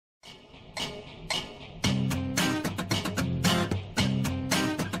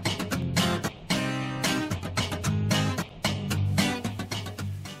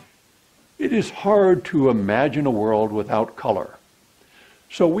It is hard to imagine a world without color,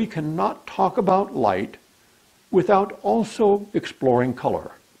 so we cannot talk about light without also exploring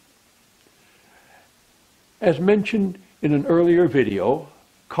color. As mentioned in an earlier video,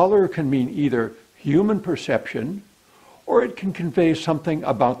 color can mean either human perception or it can convey something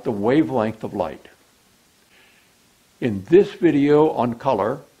about the wavelength of light. In this video on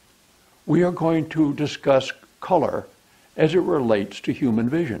color, we are going to discuss color as it relates to human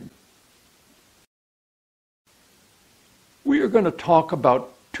vision. We are going to talk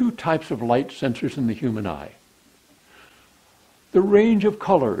about two types of light sensors in the human eye. The range of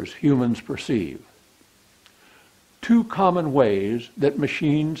colors humans perceive. Two common ways that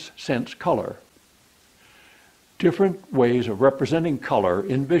machines sense color. Different ways of representing color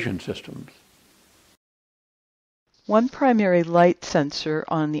in vision systems. One primary light sensor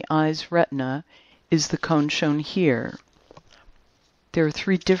on the eye's retina is the cone shown here. There are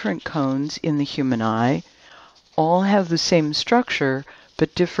three different cones in the human eye. All have the same structure,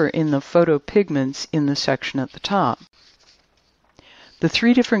 but differ in the photopigments in the section at the top. The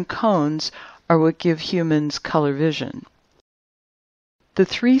three different cones are what give humans color vision. The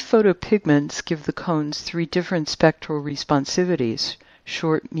three photopigments give the cones three different spectral responsivities,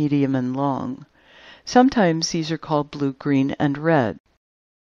 short, medium, and long. Sometimes these are called blue, green, and red.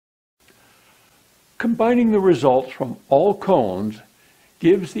 Combining the results from all cones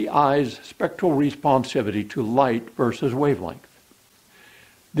gives the eye's spectral responsivity to light versus wavelength.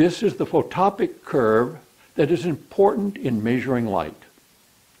 This is the photopic curve that is important in measuring light.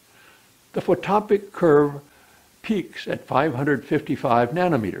 The photopic curve peaks at 555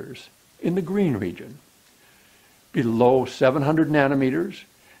 nanometers in the green region, below 700 nanometers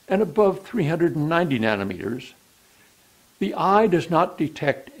and above 390 nanometers. The eye does not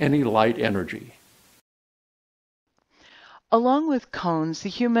detect any light energy. Along with cones, the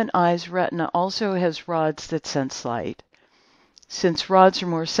human eye's retina also has rods that sense light. Since rods are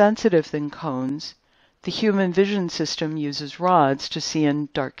more sensitive than cones, the human vision system uses rods to see in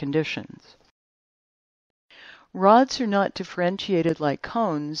dark conditions. Rods are not differentiated like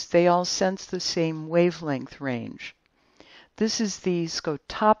cones, they all sense the same wavelength range. This is the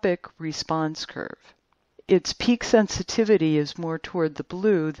scotopic response curve. Its peak sensitivity is more toward the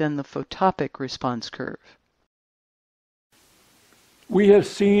blue than the photopic response curve. We have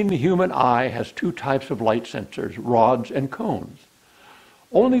seen the human eye has two types of light sensors, rods and cones.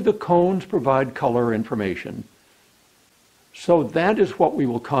 Only the cones provide color information, so that is what we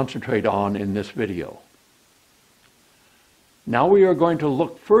will concentrate on in this video. Now we are going to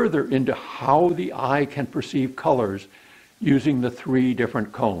look further into how the eye can perceive colors using the three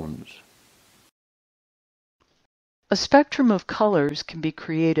different cones. A spectrum of colors can be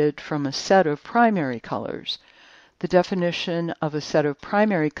created from a set of primary colors. The definition of a set of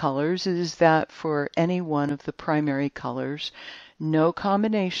primary colors is that for any one of the primary colors, no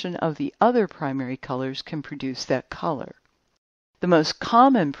combination of the other primary colors can produce that color. The most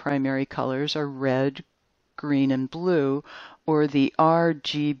common primary colors are red, green, and blue, or the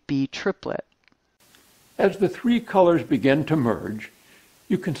RGB triplet. As the three colors begin to merge,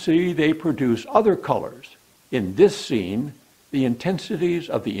 you can see they produce other colors. In this scene, the intensities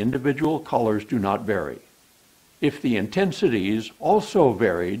of the individual colors do not vary. If the intensities also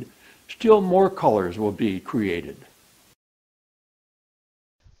varied, still more colors will be created.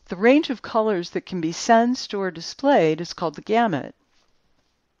 The range of colors that can be sensed or displayed is called the gamut.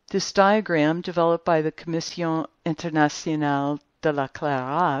 This diagram, developed by the Commission Internationale de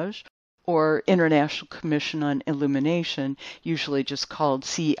l'Éclairage, or International Commission on Illumination, usually just called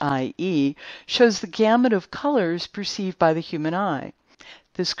CIE, shows the gamut of colors perceived by the human eye.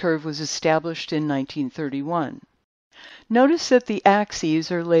 This curve was established in 1931. Notice that the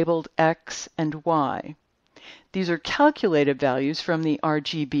axes are labeled X and Y. These are calculated values from the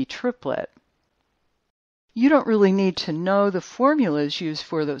RGB triplet. You don't really need to know the formulas used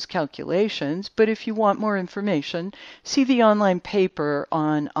for those calculations, but if you want more information, see the online paper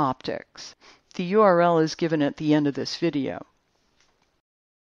on optics. The URL is given at the end of this video.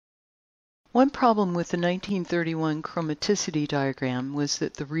 One problem with the 1931 chromaticity diagram was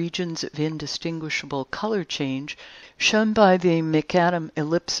that the regions of indistinguishable color change shown by the McAdam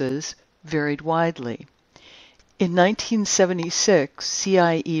ellipses varied widely. In 1976,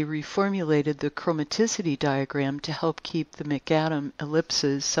 CIE reformulated the chromaticity diagram to help keep the McAdam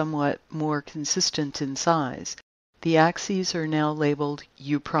ellipses somewhat more consistent in size. The axes are now labeled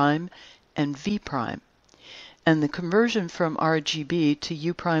U' and V', and the conversion from RGB to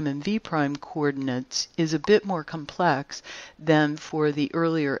U' and V' coordinates is a bit more complex than for the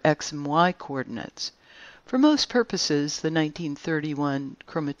earlier X and Y coordinates. For most purposes, the 1931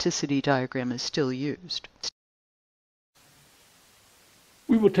 chromaticity diagram is still used.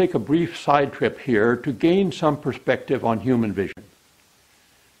 We will take a brief side trip here to gain some perspective on human vision.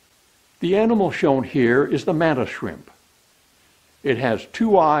 The animal shown here is the mantis shrimp. It has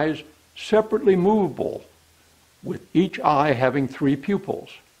two eyes separately movable, with each eye having 3 pupils.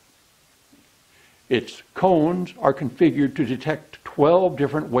 Its cones are configured to detect 12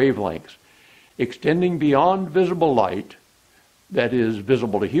 different wavelengths, extending beyond visible light, that is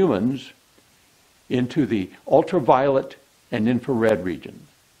visible to humans, into the ultraviolet and infrared regions.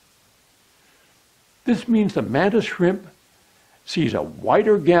 This means the mantis shrimp sees a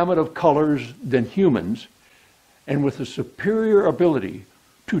wider gamut of colors than humans, and with a superior ability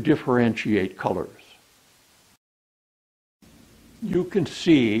to differentiate colors. You can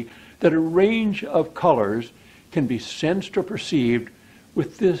see that a range of colors can be sensed or perceived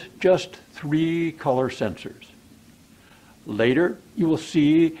with just 3 color sensors. Later, you will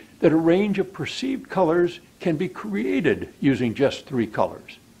see that a range of perceived colors can be created using just 3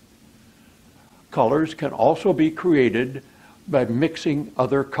 colors. Colors can also be created by mixing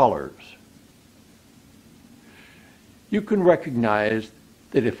other colors. You can recognize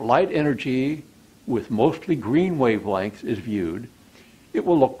that if light energy with mostly green wavelengths is viewed, it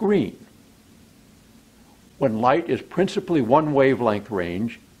will look green. When light is principally one wavelength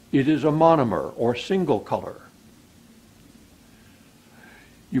range, it is a monomer or single color.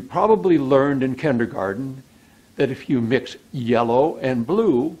 You probably learned in kindergarten that if you mix yellow and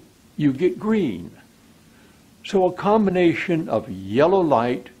blue, you get green. So a combination of yellow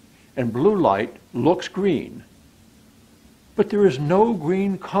light and blue light looks green, but there is no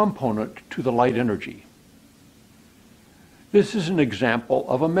green component to the light energy. This is an example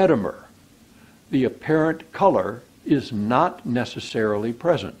of a metamer. The apparent color is not necessarily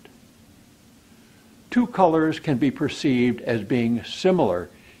present. 2 colors can be perceived as being similar,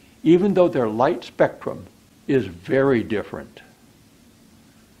 even though their light spectrum is very different.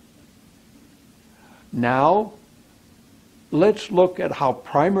 Now, let's look at how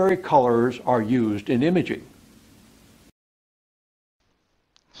primary colors are used in imaging.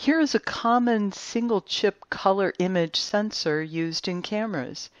 Here is a common single-chip color image sensor used in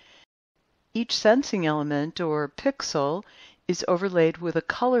cameras. Each sensing element, or pixel, is overlaid with a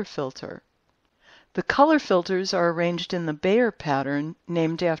color filter. The color filters are arranged in the Bayer pattern,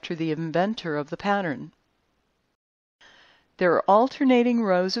 named after the inventor of the pattern. There are alternating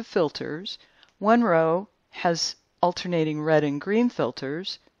rows of filters. One row has alternating red and green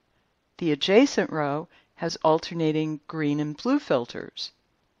filters. The adjacent row has alternating green and blue filters.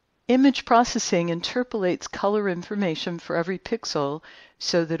 Image processing interpolates color information for every pixel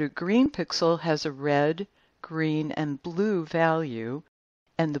so that a green pixel has a red, green, and blue value,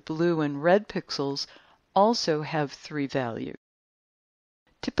 and the blue and red pixels also have 3 values.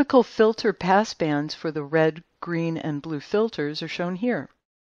 Typical filter passbands for the red, green, and blue filters are shown here.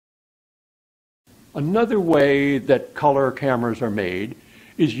 Another way that color cameras are made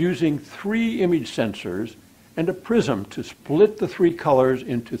is using 3 image sensors and a prism to split the 3 colors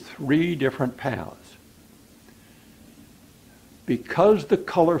into 3 different paths. Because the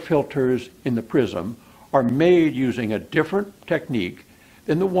color filters in the prism are made using a different technique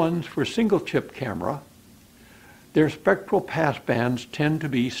than the ones for single-chip camera, their spectral passbands tend to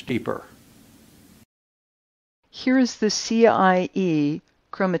be steeper. Here is the Cie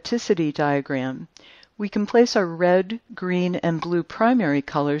Chromaticity Diagram. We can place our red, green, and blue primary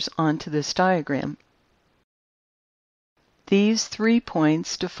colors onto this diagram. These 3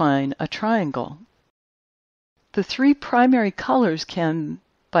 points define a triangle. The 3 primary colors can,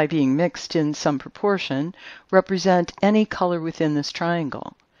 by being mixed in some proportion, represent any color within this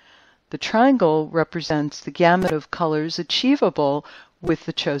triangle. The triangle represents the gamut of colors achievable with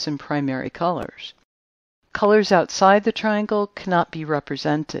the chosen primary colors. Colors outside the triangle cannot be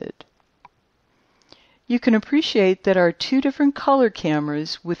represented. You can appreciate that our 2 different color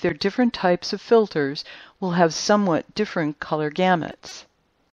cameras with their different types of filters will have somewhat different color gamuts.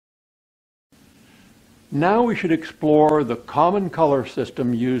 Now we should explore the common color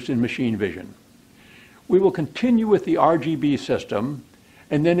system used in machine vision. We will continue with the RGB system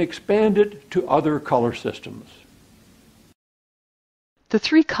and then expand it to other color systems. The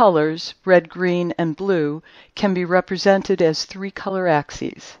 3 colors, red, green, and blue, can be represented as 3 color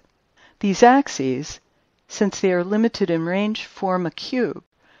axes. These axes, since they are limited in range, form a cube,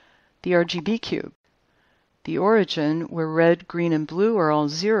 the RGB cube. The origin, where red, green, and blue are all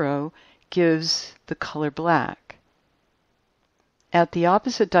 0, gives the color black. At the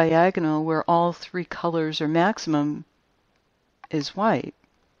opposite diagonal, where all 3 colors are maximum, is white.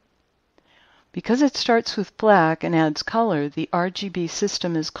 Because it starts with black and adds color, the RGB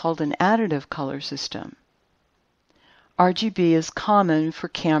system is called an additive color system. RGB is common for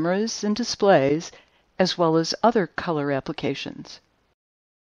cameras and displays, as well as other color applications.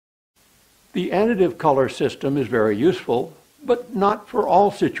 The additive color system is very useful, but not for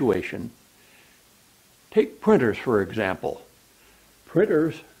all situations. Take printers, for example.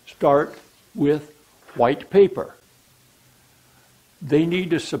 Printers start with white paper. They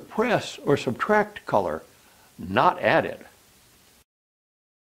need to suppress or subtract color, not add it.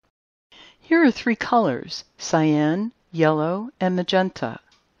 Here are three colors: cyan, yellow, and magenta.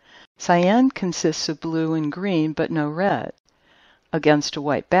 Cyan consists of blue and green, but no red. Against a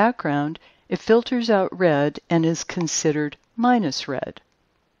white background, it filters out red and is considered minus red.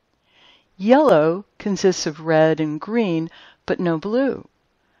 Yellow consists of red and green, but no blue.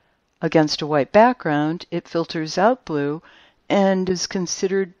 Against a white background, it filters out blue and is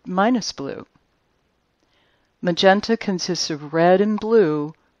considered minus blue. Magenta consists of red and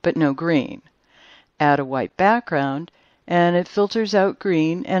blue, but no green. Add a white background, and it filters out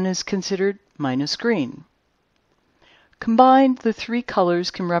green and is considered minus green. Combined, the three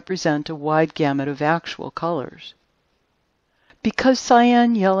colors can represent a wide gamut of actual colors. Because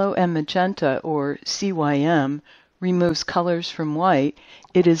cyan, yellow, and magenta, or CYM, removes colors from white,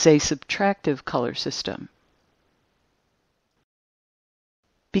 it is a subtractive color system.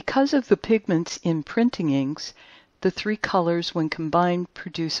 Because of the pigments in printing inks, the three colors, when combined,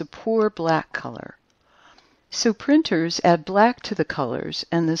 produce a poor black color. So printers add black to the colors,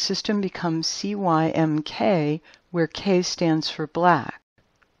 and the system becomes CYMK, where K stands for black.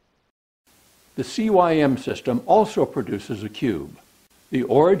 The CYM system also produces a cube. The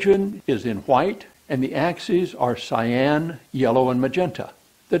origin is in white, and the axes are cyan, yellow, and magenta.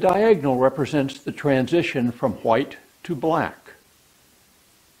 The diagonal represents the transition from white to black.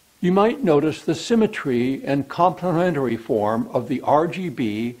 You might notice the symmetry and complementary form of the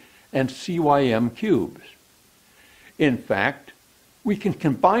RGB and CYM cubes. In fact, we can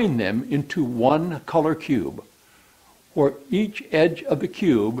combine them into one color cube, where each edge of the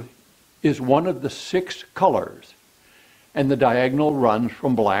cube is one of the 6 colors, and the diagonal runs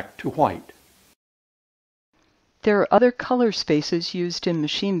from black to white. There are other color spaces used in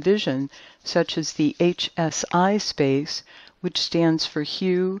machine vision, such as the HSI space, which stands for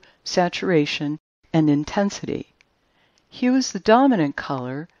hue, saturation, and intensity. Hue is the dominant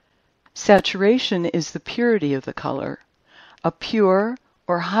color. Saturation is the purity of the color. A pure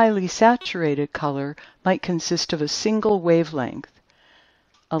or highly saturated color might consist of a single wavelength.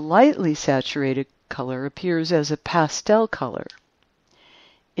 A lightly saturated color appears as a pastel color.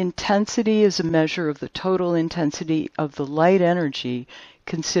 Intensity is a measure of the total intensity of the light energy,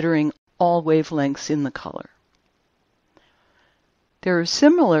 considering all wavelengths in the color. There are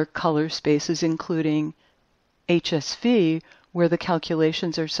similar color spaces, including HSV, where the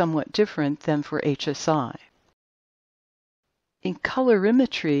calculations are somewhat different than for HSI. In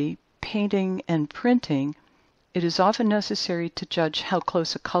colorimetry, painting, and printing, it is often necessary to judge how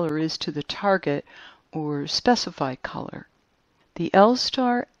close a color is to the target or specified color. The L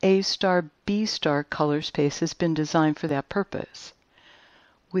star, A star, B star color space has been designed for that purpose.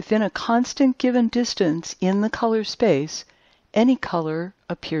 Within a constant given distance in the color space, any color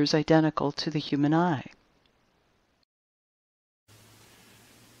appears identical to the human eye.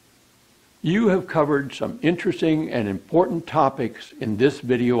 You have covered some interesting and important topics in this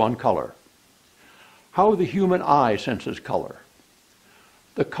video on color. How the human eye senses color,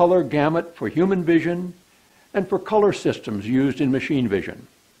 the color gamut for human vision, and for color systems used in machine vision.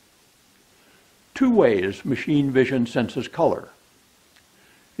 2 ways machine vision senses color: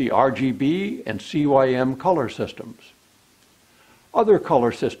 the RGB and CYM color systems, other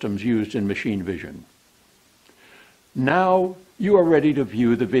color systems used in machine vision. Now you are ready to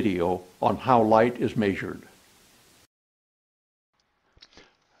view the video on how light is measured.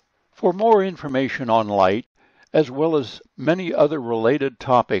 For more information on light, as well as many other related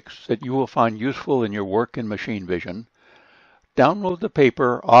topics that you will find useful in your work in machine vision, download the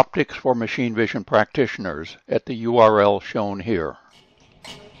paper Optics for Machine Vision Practitioners at the URL shown here.